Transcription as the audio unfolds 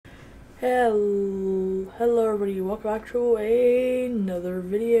Hello everybody, welcome back to another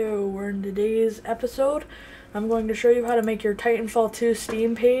video, where in today's episode I'm going to show you how to make your Titanfall 2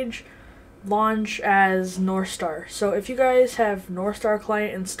 Steam page launch as Northstar. So if you guys have Northstar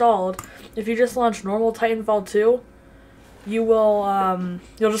client installed, if you just launch normal Titanfall 2, you will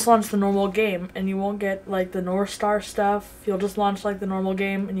you'll just launch the normal game and you won't get like the Northstar stuff. You'll just launch like the normal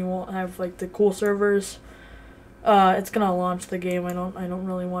game and you won't have like the cool servers. It's gonna launch the game. I don't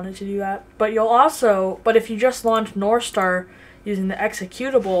really want it to do that. But if you just launch Northstar using the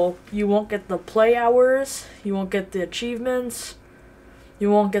executable, you won't get the play hours, you won't get the achievements, you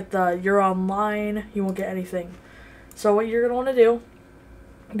won't get the you're online, you won't get anything. So what you're gonna want to do,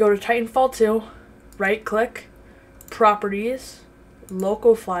 go to Titanfall 2, right click, properties,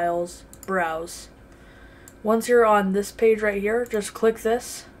 local files, browse. Once you're on this page right here, just click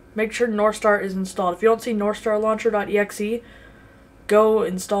this. Make sure Northstar is installed. If you don't see northstarlauncher.exe, go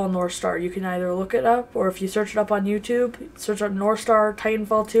install Northstar. You can either look it up, or if you search it up on YouTube, search up Northstar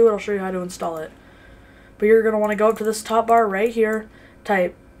Titanfall 2, it'll show you how to install it. But you're going to want to go up to this top bar right here,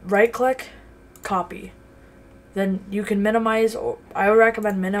 type right-click, copy. Then you can minimize. I would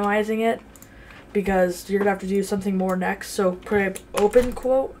recommend minimizing it, because you're going to have to do something more next. So type open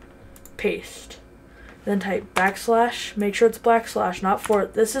quote, paste. Then type backslash, make sure it's backslash, not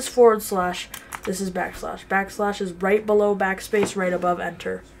forward. This is forward slash, this is backslash. Backslash is right below backspace, right above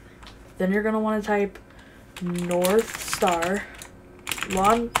enter. Then you're going to want to type Northstar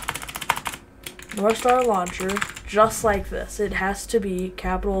Launcher, just like this. It has to be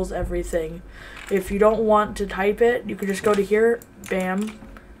capitals everything. If you don't want to type it, you could just go to here, bam.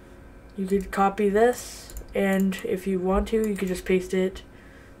 You could copy this, and if you want to, you could just paste it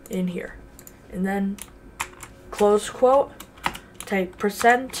in here. And then close quote, type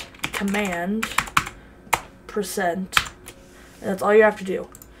 %command %, and that's all you have to do.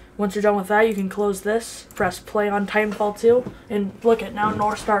 Once you're done with that, you can close this, press play on Titanfall 2, and look at now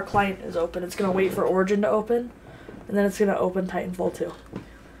Northstar client is open. It's gonna wait for Origin to open, and then it's gonna open Titanfall 2.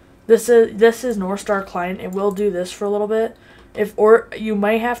 This is Northstar client. It will do this for a little bit. You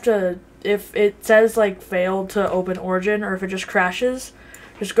might have to, if it says like failed to open Origin, or if it just crashes,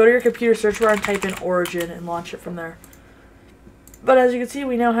 just go to your computer search bar and type in Origin and launch it from there. But as you can see,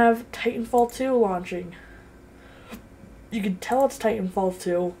 we now have Titanfall 2 launching. You can tell it's Titanfall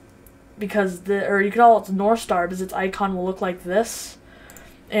 2 because you can tell it's Northstar because its icon will look like this.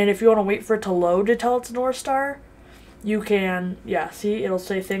 And if you want to wait for it to load to tell it's Northstar, you can, see, it'll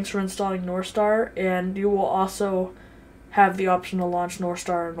say thanks for installing Northstar, and you will also have the option to launch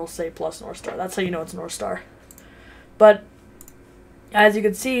Northstar, and it'll say plus Northstar. That's how you know it's Northstar. But as you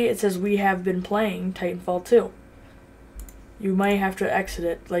can see, it says we have been playing Titanfall 2. You might have to exit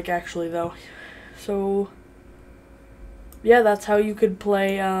it, actually, though. So, yeah, that's how you could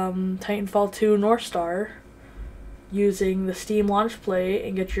play Titanfall 2 Northstar using the Steam Launch Play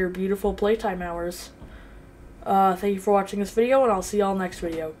and get your beautiful playtime hours. Thank you for watching this video, and I'll see y'all next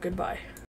video. Goodbye.